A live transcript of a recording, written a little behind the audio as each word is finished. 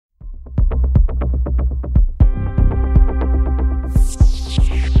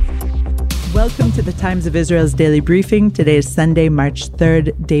Welcome to the Times of Israel's daily briefing. Today is Sunday, March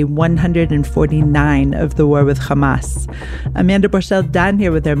 3rd, day 149 of the war with Hamas. Amanda Borschel-Dan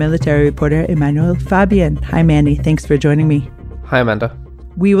here with our military reporter, Emmanuel Fabian. Hi, Manny. Thanks for joining me. Hi, Amanda.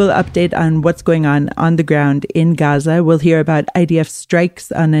 We will update on what's going on the ground in Gaza. We'll hear about IDF strikes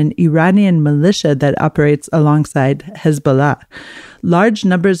on an Iranian militia that operates alongside Hezbollah. Large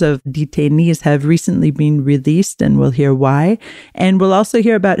numbers of detainees have recently been released, and we'll hear why. And we'll also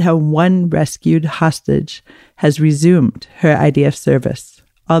hear about how one rescued hostage has resumed her IDF service.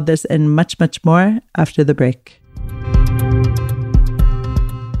 All this and much, much more after the break.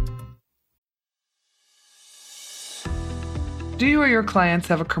 Do you or your clients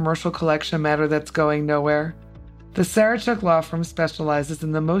have a commercial collection matter that's going nowhere? The Sarachek Law Firm specializes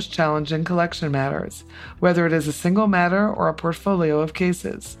in the most challenging collection matters, whether it is a single matter or a portfolio of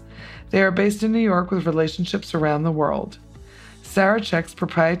cases. They are based in New York with relationships around the world. Sarachek's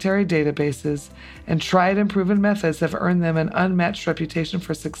proprietary databases and tried and proven methods have earned them an unmatched reputation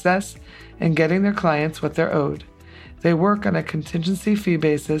for success in getting their clients what they're owed. They work on a contingency fee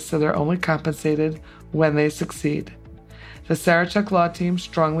basis, so they're only compensated when they succeed. The Sarachek Law Team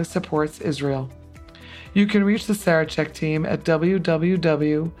strongly supports Israel. You can reach the Sarachek team at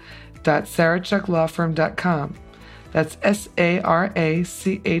www.saracheklawfirm.com. That's SARACHEK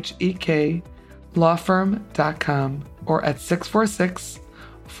lawfirm.com or at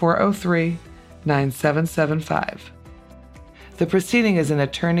 646-403-9775. The proceeding is an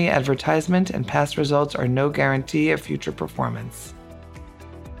attorney advertisement and past results are no guarantee of future performance.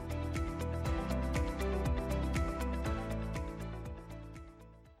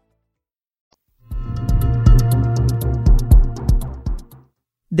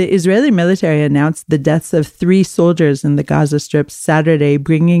 The Israeli military announced the deaths of 3 soldiers in the Gaza Strip Saturday,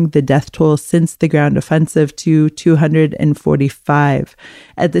 bringing the death toll since the ground offensive to 245.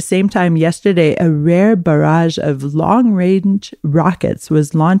 At the same time, yesterday, a rare barrage of long-range rockets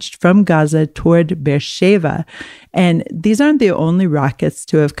was launched from Gaza toward Beersheba. And these aren't the only rockets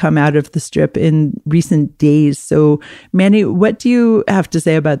to have come out of the Strip in recent days. So, Manny, what do you have to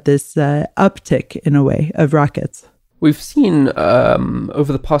say about this uptick, in a way, of rockets? We've seen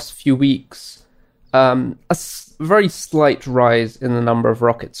over the past few weeks very slight rise in the number of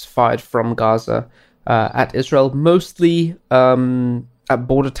rockets fired from Gaza at Israel, mostly at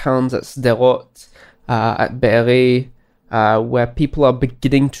border towns, at Sderot, at Be'eri, where people are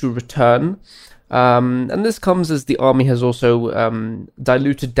beginning to return. And this comes as the army has also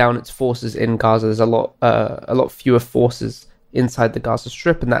diluted down its forces in Gaza. There's a lot fewer forces inside the Gaza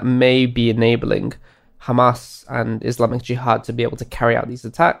Strip, and that may be enabling Hamas and Islamic Jihad to be able to carry out these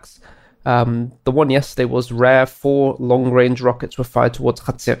attacks. The one yesterday was rare. 4 long-range rockets were fired towards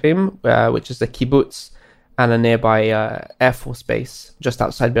Hatzerim, which is a kibbutz and a nearby Air Force base just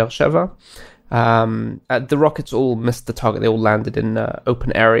outside Beersheba. The rockets all missed the target. They all landed in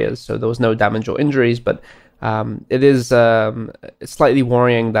open areas, so there was no damage or injuries, but it is slightly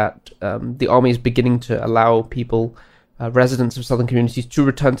worrying that the army is beginning to allow people, residents of southern communities, to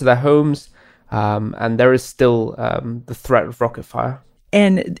return to their homes. And there is still the threat of rocket fire.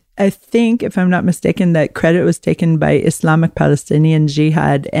 And I think, if I'm not mistaken, that credit was taken by Islamic Palestinian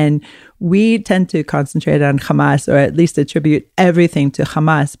Jihad. And we tend to concentrate on Hamas, or at least attribute everything to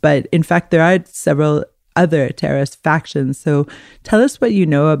Hamas. But in fact, there are several other terrorist factions. So tell us what you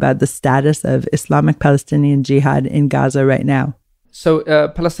know about the status of Islamic Palestinian Jihad in Gaza right now. So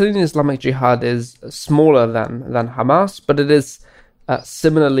Palestinian Islamic Jihad is smaller than Hamas, but it is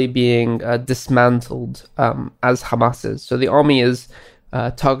similarly being dismantled as Hamas is. So the army is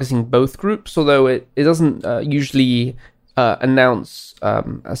targeting both groups, although it doesn't usually announce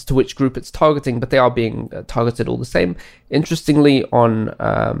as to which group it's targeting, but they are being targeted all the same. Interestingly, on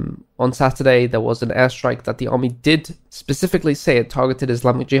Saturday, there was an airstrike that the army did specifically say it targeted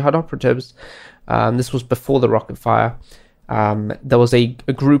Islamic Jihad operatives. This was before the rocket fire. There was a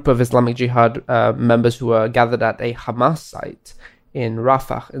group of Islamic Jihad members who were gathered at a Hamas site in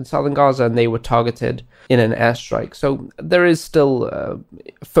Rafah in southern Gaza, and they were targeted in an airstrike. So there is still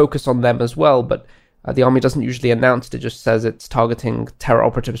focus on them as well, but the army doesn't usually announce it. It just says it's targeting terror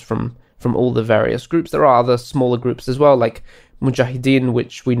operatives from all the various groups. There are other smaller groups as well, like Mujahideen,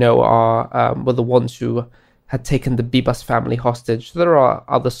 which we know were the ones who had taken the Bibas family hostage. So there are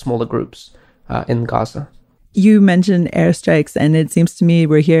other smaller groups in Gaza. You mentioned airstrikes, and it seems to me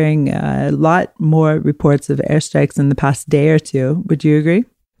we're hearing a lot more reports of airstrikes in the past day or two. Would you agree?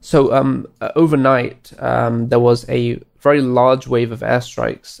 So overnight, there was a very large wave of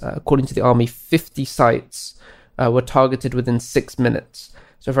airstrikes. According to the army, 50 sites were targeted within 6 minutes.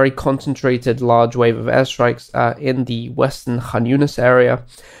 So a very concentrated, large wave of airstrikes in the western Khan Yunis area.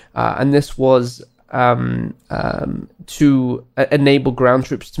 And this was to enable ground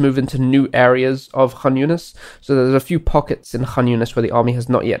troops to move into new areas of Khan Yunis. So there's a few pockets in Khan Yunis where the army has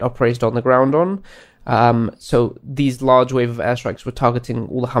not yet operated on the ground on. So these large wave of airstrikes were targeting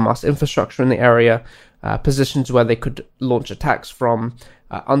all the Hamas infrastructure in the area, positions where they could launch attacks from,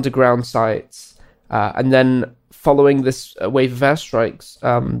 underground sites, and then following this wave of airstrikes,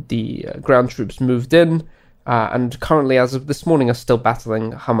 the ground troops moved in, and currently, as of this morning, are still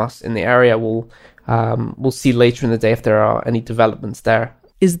battling Hamas in the area. We'll see later in the day if there are any developments there.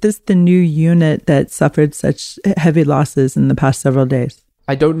 Is this the new unit that suffered such heavy losses in the past several days?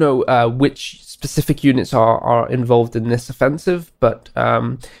 I don't know which specific units are involved in this offensive, but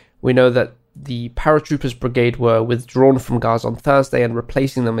we know that the paratroopers brigade were withdrawn from Gaza on Thursday, and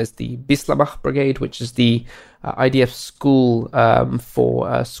replacing them is the Bislamach brigade, which is the IDF school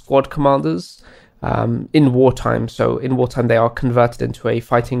for squad commanders in wartime. So in wartime, they are converted into a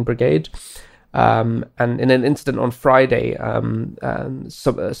fighting brigade. And in an incident on Friday, some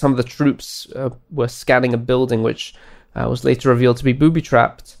of the troops were scanning a building which was later revealed to be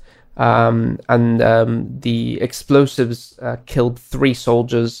booby-trapped. And the explosives killed 3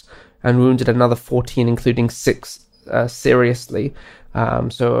 soldiers and wounded another 14, including 6 seriously.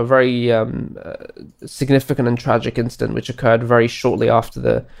 So a very significant and tragic incident which occurred very shortly after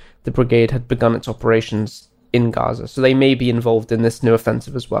the brigade had begun its operations in Gaza. So they may be involved in this new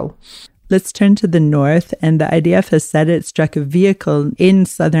offensive as well. Let's turn to the north, and the IDF has said it struck a vehicle in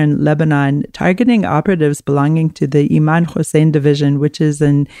southern Lebanon targeting operatives belonging to the Iman Hussein division, which is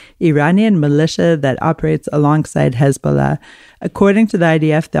an Iranian militia that operates alongside Hezbollah. According to the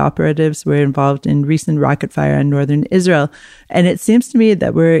IDF, the operatives were involved in recent rocket fire in northern Israel, and it seems to me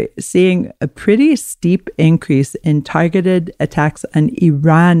that we're seeing a pretty steep increase in targeted attacks on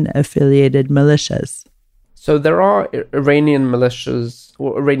Iran-affiliated militias. So there are Iranian militias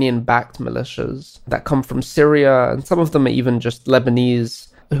or Iranian-backed militias that come from Syria, and some of them are even just Lebanese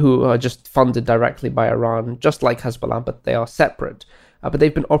who are just funded directly by Iran, just like Hezbollah, but they are separate. But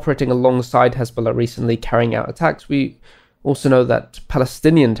they've been operating alongside Hezbollah recently, carrying out attacks. We also know that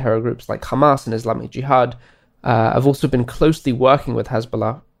Palestinian terror groups like Hamas and Islamic Jihad have also been closely working with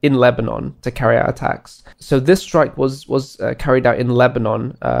Hezbollah in Lebanon to carry out attacks. So this strike was carried out in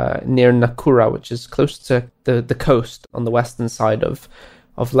Lebanon, near Nakura, which is close to the coast on the western side of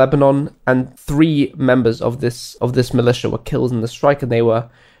Lebanon, and 3 members of this militia were killed in the strike, and they were,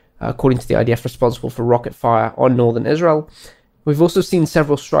 according to the IDF, responsible for rocket fire on northern Israel. We've also seen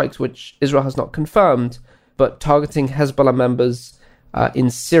several strikes which Israel has not confirmed, but targeting Hezbollah members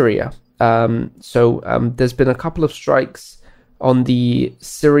in Syria. So there's been a couple of strikes on the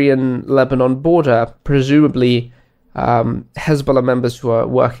Syrian-Lebanon border, presumably Hezbollah members who are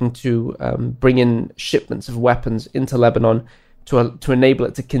working to bring in shipments of weapons into Lebanon to enable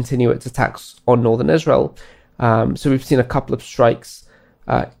it to continue its attacks on northern Israel. So we've seen a couple of strikes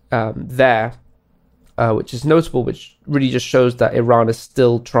there, which is notable, which really just shows that Iran is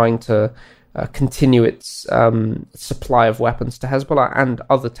still trying to continue its supply of weapons to Hezbollah and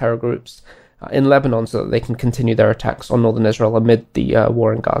other terror groups in Lebanon so that they can continue their attacks on northern Israel amid the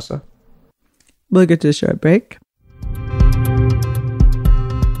war in Gaza. We'll get to a short break.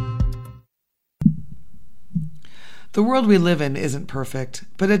 The world we live in isn't perfect,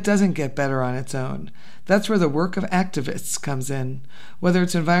 but it doesn't get better on its own. That's where the work of activists comes in. Whether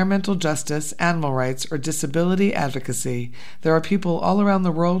it's environmental justice, animal rights, or disability advocacy, there are people all around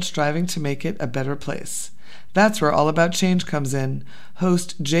the world striving to make it a better place. That's where All About Change comes in.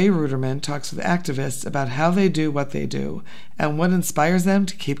 Host Jay Ruderman talks with activists about how they do what they do and what inspires them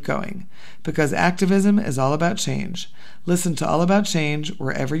to keep going. Because activism is all about change. Listen to All About Change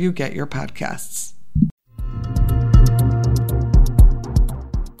wherever you get your podcasts.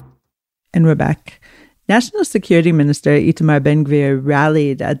 And we're back. National Security Minister Itamar Ben-Gvir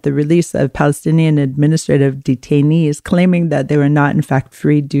rallied at the release of Palestinian administrative detainees, claiming that they were not in fact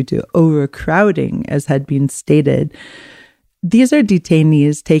freed due to overcrowding, as had been stated. These are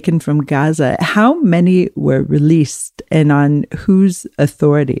detainees taken from Gaza. How many were released and on whose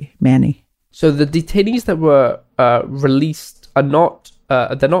authority, Manny? So the detainees that were released are not,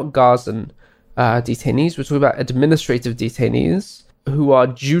 they're not Gazan detainees. We're talking about administrative detainees who are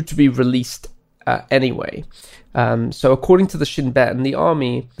due to be released anyway. So according to the Shin Bet and the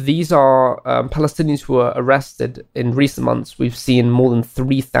army, these are Palestinians who were arrested in recent months. We've seen more than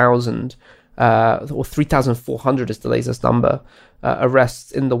 3,000 or 3,400 is the latest number,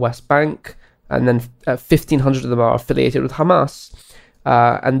 arrests in the West Bank, and then 1,500 of them are affiliated with Hamas.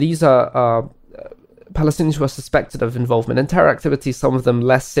 And these are Palestinians who are suspected of involvement in terror activities, some of them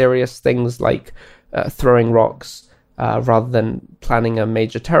less serious things like throwing rocks rather than planning a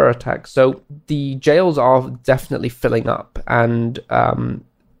major terror attack. So the jails are definitely filling up. And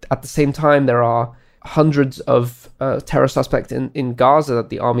at the same time, there are hundreds of terror suspects in Gaza that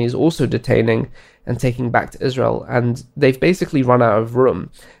the army is also detaining and taking back to Israel. And they've basically run out of room.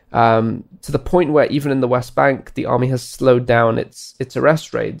 To the point where even in the West Bank, the army has slowed down its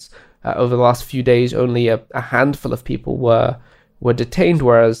arrest raids. Over the last few days, only a handful of people were detained,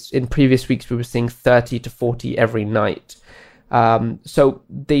 whereas in previous weeks we were seeing 30 to 40 every night. So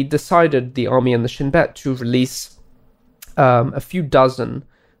they decided, the army and the Shin Bet, to release a few dozen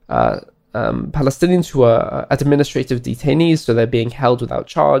Palestinians who are administrative detainees, so they're being held without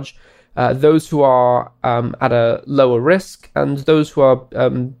charge, those who are at a lower risk, and those who are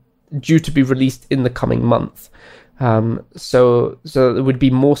due to be released in the coming month. So there would be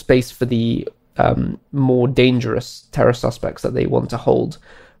more space for the more dangerous terror suspects that they want to hold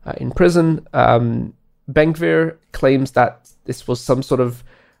in prison. Ben-Gvir claims that this was some sort of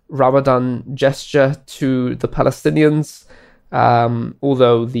Ramadan gesture to the Palestinians,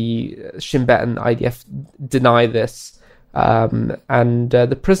 although the Shin Bet and IDF deny this. And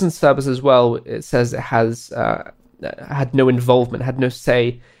the prison service as well, it says it has had no involvement, had no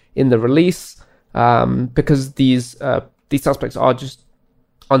say in the release, because these suspects are just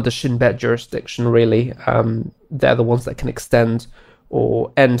under Shin Bet jurisdiction, really. They're the ones that can extend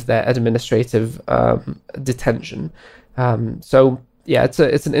or end their administrative detention. So yeah, it's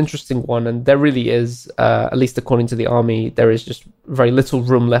an interesting one, and there really is, at least according to the army, there is just very little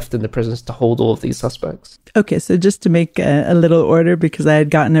room left in the prisons to hold all of these suspects. Okay, so just to make a little order, because I had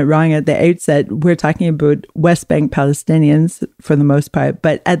gotten it wrong at the outset, we're talking about West Bank Palestinians for the most part,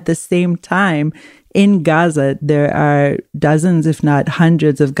 but at the same time, in Gaza, there are dozens, if not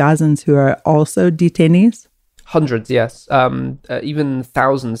hundreds, of Gazans who are also detainees? Hundreds, yes. Even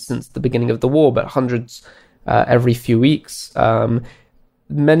thousands since the beginning of the war, but hundreds every few weeks.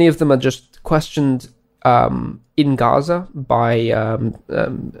 Many of them are just questioned in Gaza by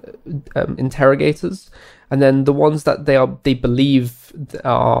interrogators, and then the ones that they believe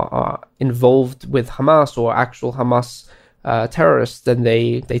are involved with Hamas or actual Hamas terrorists, then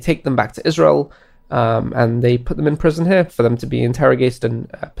they take them back to Israel, and they put them in prison here for them to be interrogated and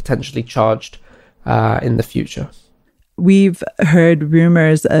potentially charged in the future. We've heard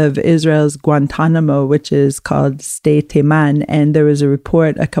rumors of Israel's Guantanamo, which is called Stay Teman, and there was a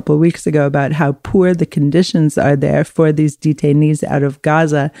report a couple of weeks ago about how poor the conditions are there for these detainees out of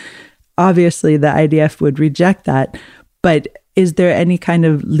Gaza. Obviously, the IDF would reject that, but is there any kind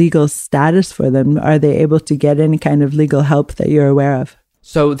of legal status for them? Are they able to get any kind of legal help that you're aware of?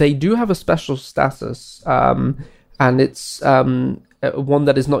 So they do have a special status, and it's one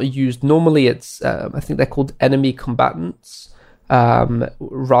that is not used. Normally it's, I think they're called enemy combatants,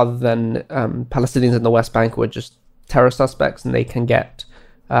 rather than Palestinians in the West Bank who are just terror suspects and they can get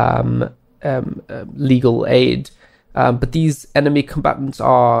legal aid. But these enemy combatants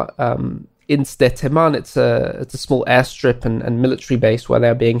are in Sde Teman. It's a small airstrip and military base where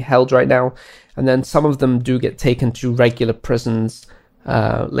they're being held right now. And then some of them do get taken to regular prisons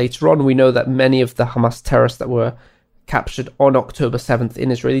later on. We know that many of the Hamas terrorists that were captured on October 7th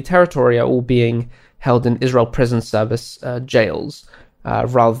in Israeli territory are all being held in Israel Prison Service jails,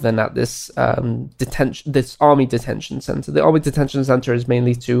 rather than at this army detention center. The army detention center is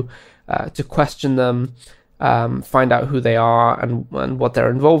mainly to question them, find out who they are and what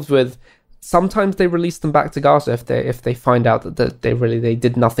they're involved with. Sometimes they release them back to Gaza if they find out that they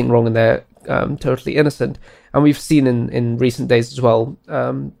did nothing wrong and they're totally innocent. And we've seen in recent days as well,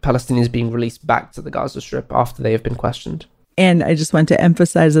 Palestinians being released back to the Gaza Strip after they have been questioned. And I just want to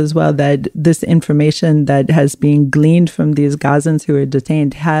emphasize as well that this information that has been gleaned from these Gazans who are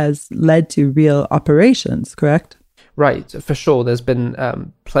detained has led to real operations, correct? Right, for sure. There's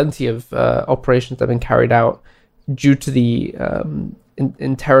been plenty of operations that have been carried out due to the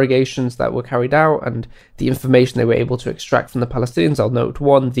interrogations that were carried out and the information they were able to extract from the Palestinians. I'll note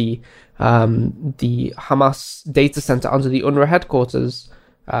one, the Hamas data center under the UNRWA headquarters.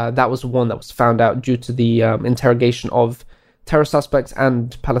 That was one that was found out due to the interrogation of terror suspects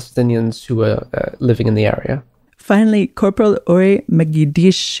and Palestinians who were living in the area. Finally, Corporal Ori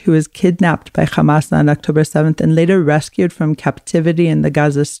Megidish, who was kidnapped by Hamas on October 7th and later rescued from captivity in the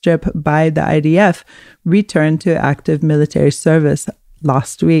Gaza Strip by the IDF, returned to active military service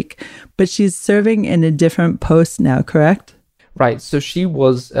last week. But she's serving in a different post now, correct? Right. So she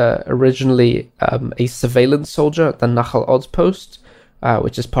was originally a surveillance soldier at the Nahal Oz post,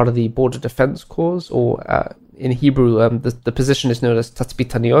 which is part of the Border Defense Corps, or in Hebrew, the position is known as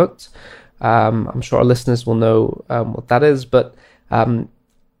Tatzpitaniot. I'm sure our listeners will know what that is, but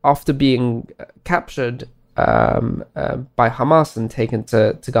after being captured by Hamas and taken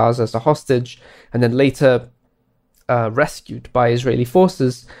to Gaza as a hostage, and then later rescued by Israeli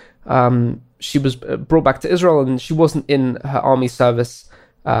forces, she was brought back to Israel, and she wasn't in her army service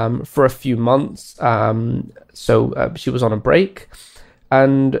for a few months, so she was on a break,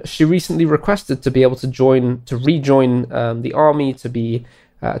 and she recently requested to be able to rejoin the army, to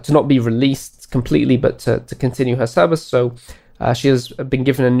not be released completely, but to continue her service. So she has been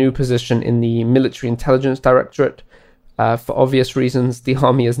given a new position in the Military Intelligence Directorate. For obvious reasons, the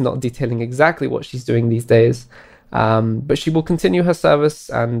army is not detailing exactly what she's doing these days, but she will continue her service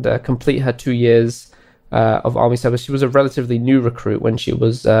and complete her 2 years of army service. She was a relatively new recruit when she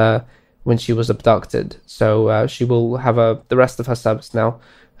was abducted, so she will have the rest of her service now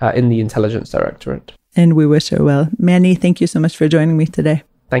in the Intelligence Directorate. And we wish her well. Manny, thank you so much for joining me today.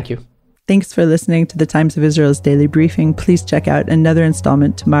 Thank you. Thanks for listening to the Times of Israel's Daily Briefing. Please check out another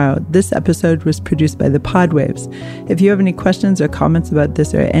installment tomorrow. This episode was produced by the Podwaves. If you have any questions or comments about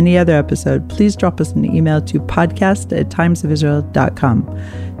this or any other episode, please drop us an email to podcast@timesofisrael.com.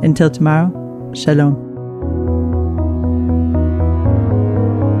 Until tomorrow, shalom.